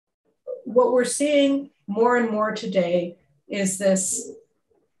what we're seeing more and more today is this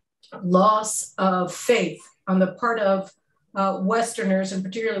loss of faith on the part of Westerners, and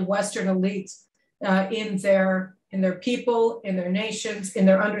particularly Western elites, in their people, in their nations, in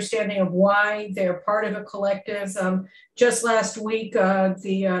their understanding of why they're part of a collective. Just last week,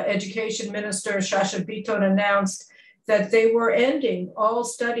 the education minister, Shasha Bitton, announced that they were ending all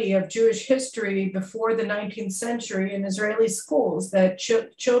study of Jewish history before the 19th century in Israeli schools, that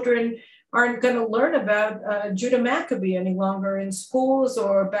children aren't going to learn about Judah Maccabee any longer in schools,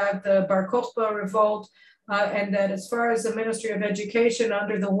 or about the Bar Kokhba revolt, and that as far as the Ministry of Education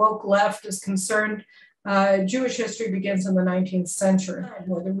under the woke left is concerned, Jewish history begins in the 19th century.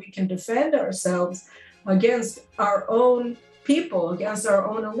 Whether we can defend ourselves against our own people, against our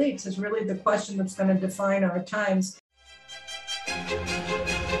own elites, is really the question that's going to define our times.